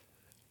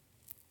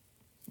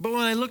 But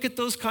when I look at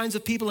those kinds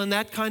of people and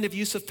that kind of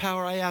use of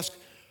power, I ask,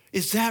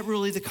 is that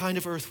really the kind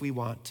of earth we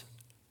want?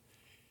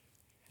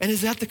 And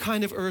is that the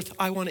kind of earth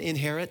I want to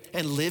inherit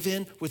and live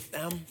in with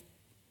them?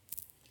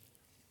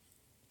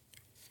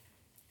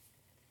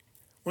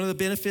 One of the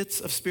benefits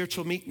of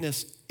spiritual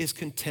meekness is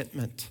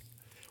contentment.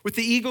 With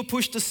the ego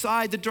pushed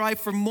aside, the drive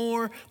for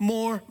more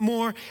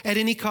at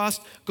any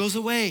cost goes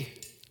away.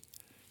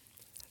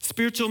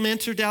 Spiritual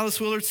mentor Dallas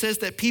Willard says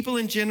that people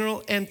in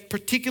general, and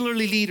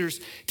particularly leaders,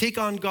 take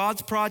on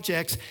God's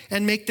projects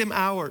and make them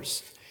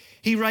ours.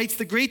 He writes,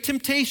 the great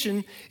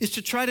temptation is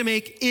to try to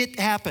make it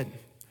happen,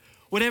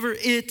 whatever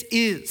it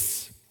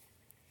is.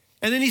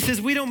 And then he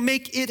says, we don't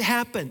make it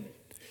happen.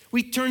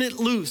 We turn it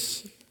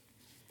loose.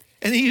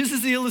 And he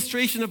uses the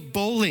illustration of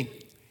bowling.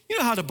 You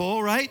know how to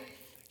bowl, right?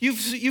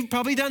 You've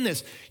probably done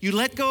this. You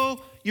let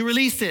go, you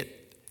release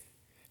it.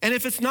 And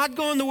if it's not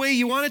going the way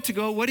you want it to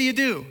go, what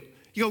do?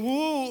 You go,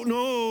 whoa,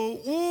 no,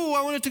 whoa,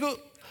 I want it to go.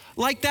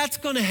 Like that's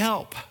going to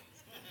help.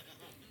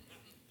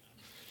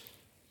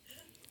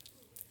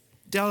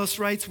 Dallas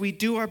writes, we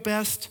do our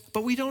best,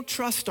 but we don't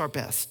trust our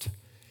best.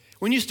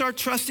 When you start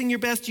trusting your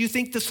best, you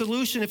think the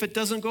solution, if it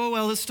doesn't go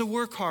well, is to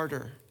work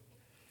harder.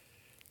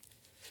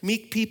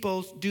 Meek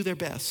people do their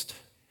best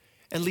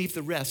and leave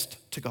the rest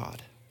to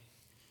God.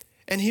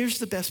 And here's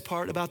the best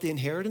part about the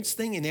inheritance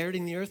thing,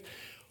 inheriting the earth.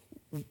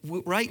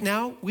 Right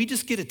now, we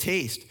just get a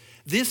taste.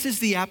 This is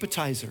the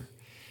appetizer.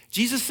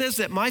 Jesus says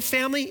that my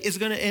family is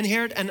going to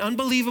inherit an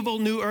unbelievable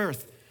new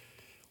earth.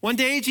 One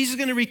day, Jesus is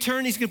going to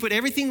return. He's going to put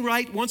everything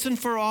right once and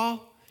for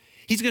all.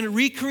 He's going to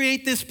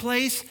recreate this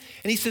place.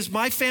 And he says,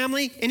 my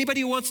family,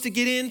 anybody who wants to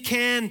get in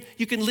can.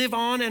 You can live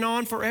on and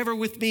on forever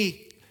with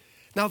me.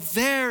 Now,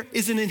 there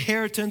is an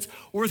inheritance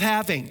worth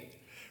having.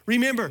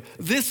 Remember,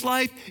 this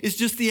life is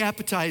just the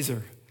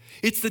appetizer.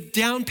 It's the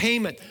down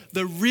payment.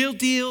 The real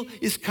deal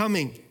is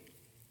coming.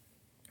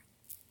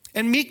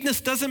 And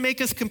meekness doesn't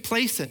make us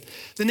complacent.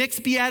 The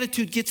next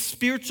beatitude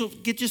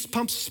just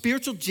pumps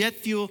spiritual jet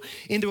fuel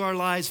into our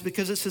lives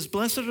because it says,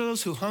 blessed are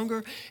those who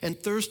hunger and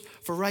thirst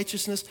for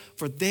righteousness,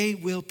 for they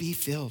will be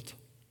filled.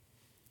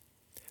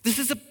 This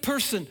is a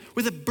person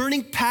with a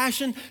burning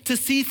passion to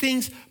see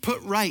things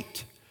put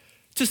right,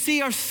 to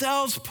see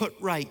ourselves put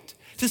right,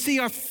 to see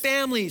our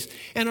families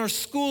and our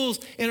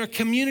schools and our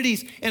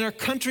communities and our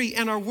country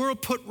and our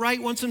world put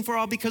right once and for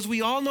all, because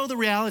we all know the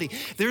reality.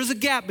 There's a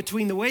gap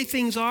between the way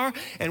things are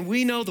and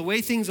we know the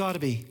way things ought to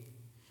be.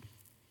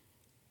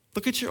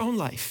 Look at your own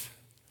life.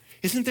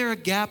 Isn't there a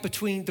gap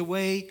between the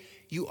way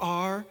you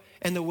are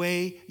and the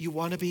way you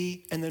want to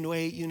be and the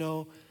way you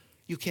know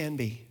you can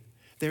be?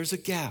 There's a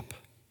gap.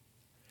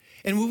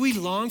 And when we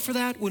long for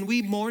that, when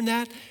we mourn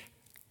that,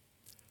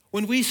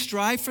 when we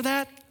strive for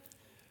that,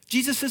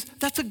 Jesus says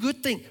that's a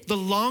good thing. The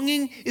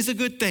longing is a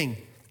good thing.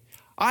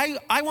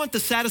 I want the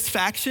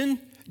satisfaction.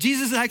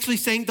 Jesus is actually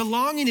saying the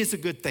longing is a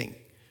good thing.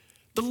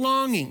 The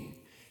longing,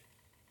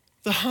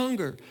 the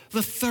hunger,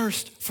 the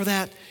thirst for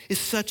that is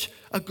such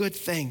a good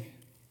thing.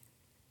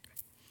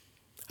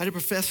 I had a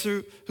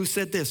professor who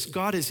said this: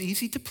 God is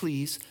easy to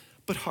please,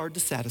 but hard to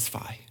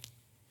satisfy.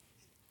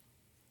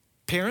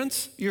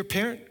 Parents, you're a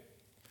parent,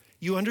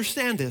 you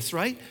understand this,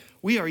 right?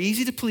 We are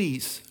easy to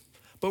please,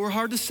 but we're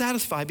hard to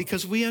satisfy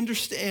because we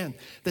understand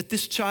that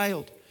this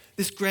child,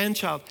 this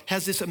grandchild,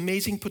 has this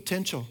amazing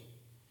potential.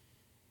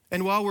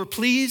 And while we're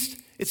pleased,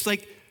 it's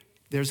like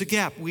there's a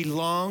gap. We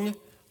long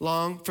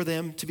for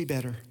them to be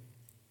better.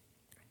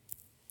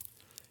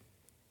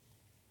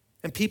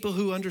 And people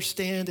who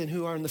understand and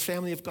who are in the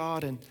family of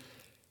God and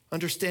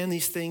understand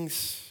these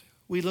things,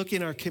 we look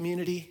in our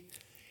community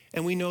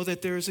and we know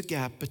that there is a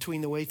gap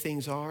between the way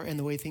things are and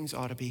the way things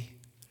ought to be.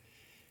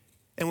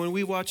 And when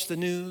we watch the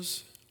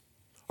news,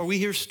 or we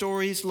hear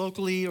stories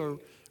locally, or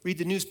read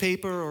the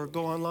newspaper, or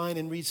go online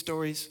and read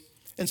stories,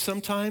 and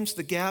sometimes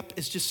the gap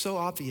is just so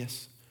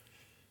obvious.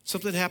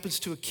 Something happens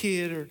to a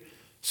kid, or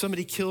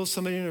somebody kills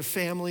somebody in their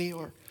family,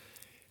 and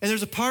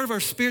there's a part of our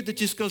spirit that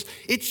just goes,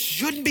 it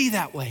shouldn't be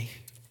that way.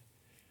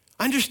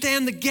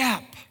 Understand the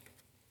gap.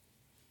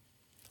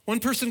 One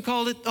person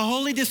called it the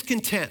holy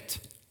discontent,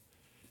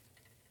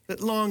 that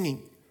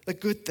longing, the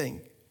good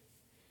thing.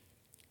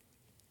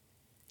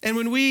 And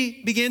when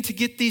we begin to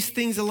get these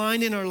things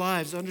aligned in our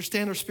lives,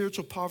 understand our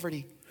spiritual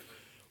poverty,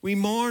 we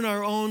mourn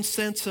our own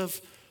sense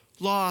of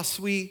loss.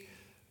 We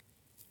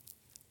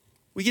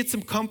get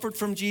some comfort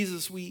from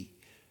Jesus. We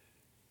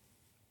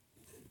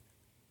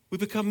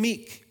become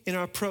meek in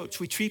our approach.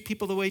 We treat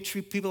people the way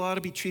people ought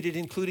to be treated,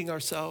 including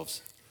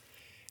ourselves.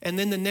 And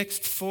then the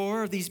next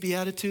 4 of these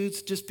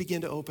Beatitudes just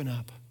begin to open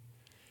up.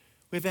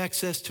 We have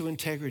access to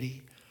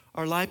integrity.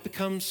 Our life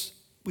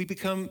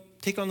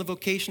take on the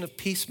vocation of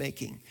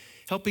peacemaking,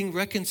 helping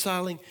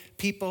reconciling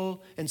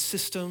people and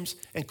systems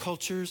and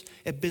cultures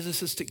and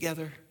businesses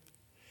together.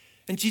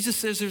 And Jesus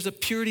says there's a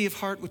purity of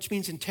heart, which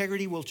means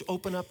integrity will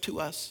open up to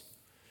us.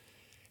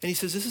 And he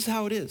says this is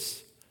how it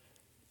is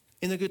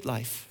in the good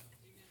life.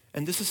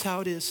 And this is how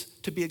it is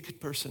to be a good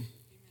person.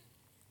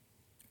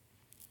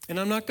 And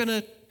I'm not going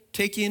to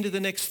take you into the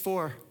next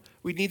 4.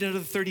 We need another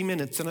 30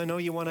 minutes, and I know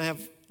you want to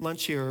have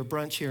lunch here or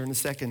brunch here in a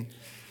second.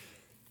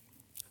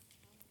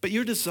 But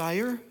your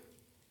desire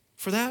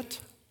for that's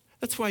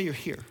why you're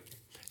here.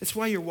 It's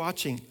why you're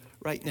watching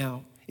right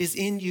now, is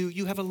in you.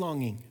 You have a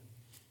longing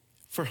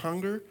for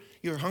hunger.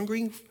 You're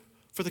hungering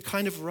for the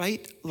kind of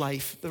right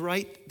life,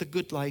 the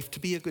good life, to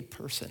be a good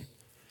person.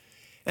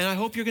 And I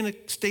hope you're going to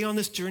stay on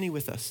this journey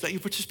with us, that you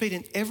participate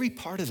in every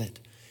part of it,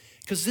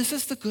 because this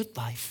is the good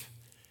life.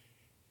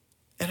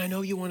 And I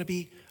know you want to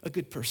be a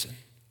good person.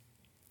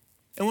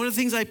 And one of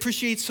the things I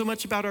appreciate so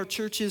much about our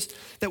church is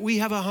that we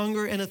have a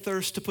hunger and a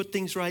thirst to put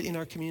things right in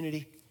our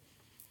community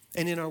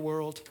and in our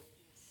world.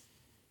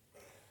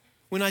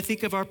 When I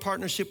think of our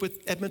partnership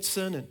with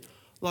Edmondson and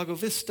Lago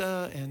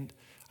Vista, and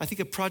I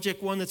think of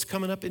Project 1 that's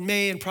coming up in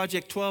May, and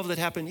Project 12 that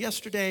happened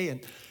yesterday,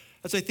 and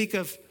as I think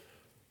of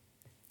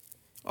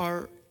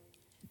our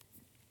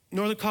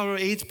Northern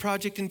Colorado AIDS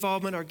Project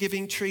involvement, our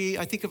Giving Tree,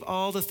 I think of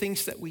all the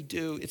things that we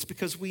do. It's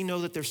because we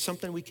know that there's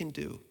something we can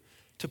do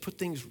to put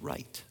things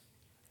right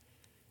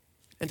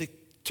and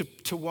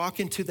to walk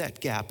into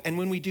that gap. And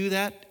when we do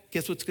that,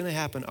 guess what's going to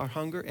happen? Our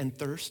hunger and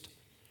thirst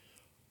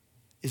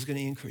is going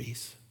to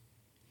increase.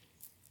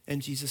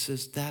 And Jesus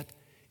says that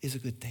is a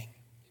good thing.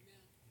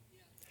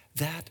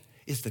 That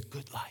is the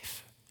good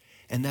life.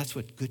 And that's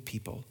what good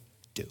people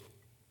do.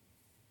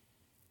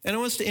 And I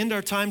want us to end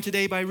our time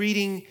today by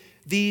reading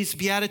these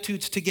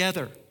Beatitudes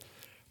together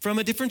from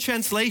a different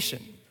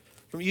translation,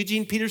 from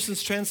Eugene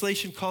Peterson's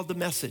translation called The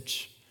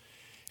Message.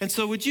 And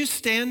so would you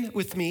stand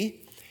with me?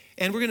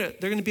 And they're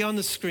going to be on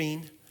the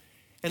screen.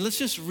 And let's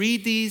just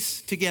read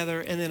these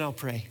together, and then I'll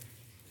pray.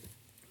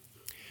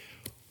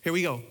 Here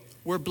we go.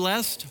 We're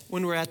blessed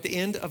when we're at the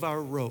end of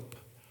our rope.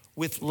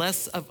 With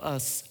less of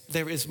us,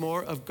 there is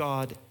more of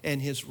God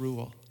and his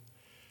rule.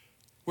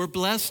 We're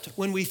blessed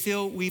when we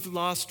feel we've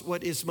lost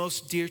what is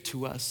most dear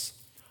to us.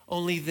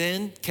 Only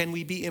then can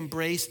we be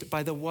embraced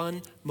by the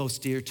one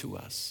most dear to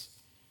us.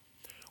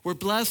 We're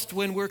blessed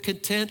when we're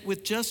content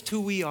with just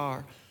who we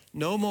are,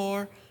 no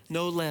more,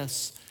 no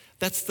less.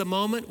 That's the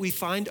moment we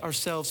find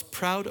ourselves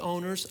proud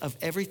owners of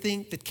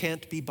everything that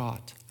can't be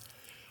bought.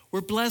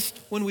 We're blessed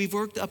when we've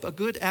worked up a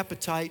good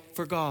appetite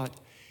for God.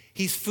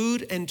 He's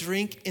food and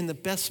drink in the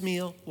best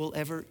meal we'll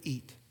ever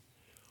eat.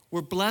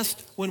 We're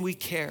blessed when we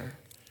care.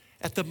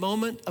 At the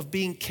moment of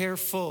being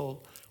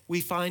careful,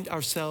 we find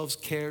ourselves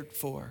cared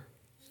for.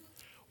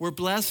 We're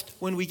blessed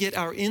when we get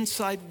our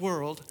inside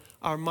world,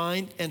 our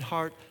mind and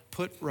heart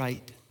put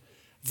right.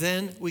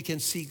 Then we can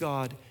see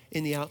God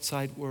in the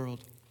outside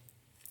world.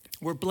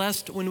 We're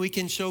blessed when we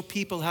can show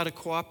people how to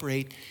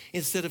cooperate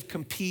instead of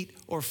compete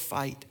or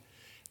fight.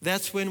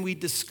 That's when we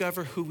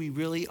discover who we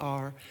really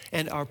are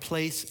and our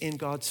place in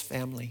God's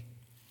family.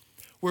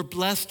 We're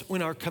blessed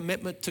when our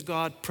commitment to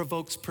God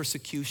provokes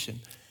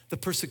persecution. The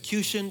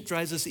persecution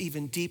drives us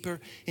even deeper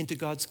into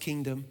God's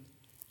kingdom.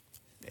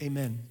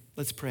 Amen.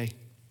 Let's pray.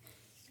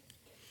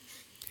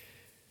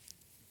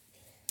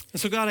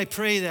 And so, God, I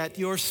pray that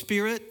your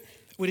Spirit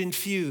would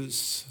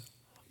infuse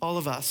all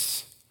of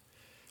us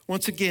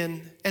once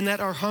again, and that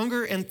our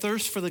hunger and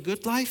thirst for the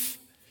good life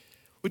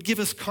would give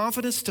us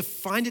confidence to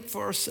find it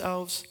for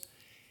ourselves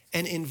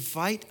and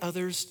invite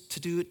others to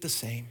do it the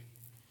same.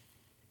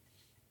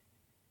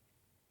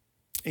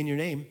 In your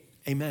name,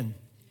 amen.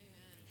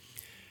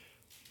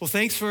 Well,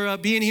 thanks for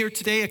being here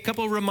today. A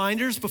couple of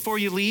reminders before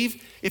you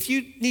leave. If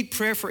you need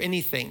prayer for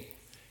anything,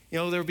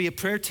 there'll be a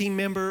prayer team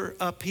member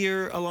up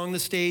here along the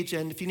stage,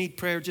 and if you need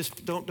prayer,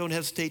 just don't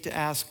hesitate to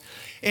ask.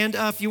 And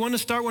if you want to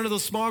start one of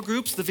those small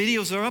groups, the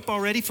videos are up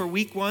already for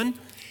week 1,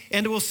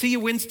 and we'll see you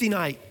Wednesday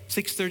night,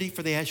 6:30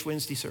 for the Ash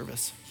Wednesday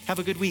service. Have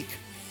a good week.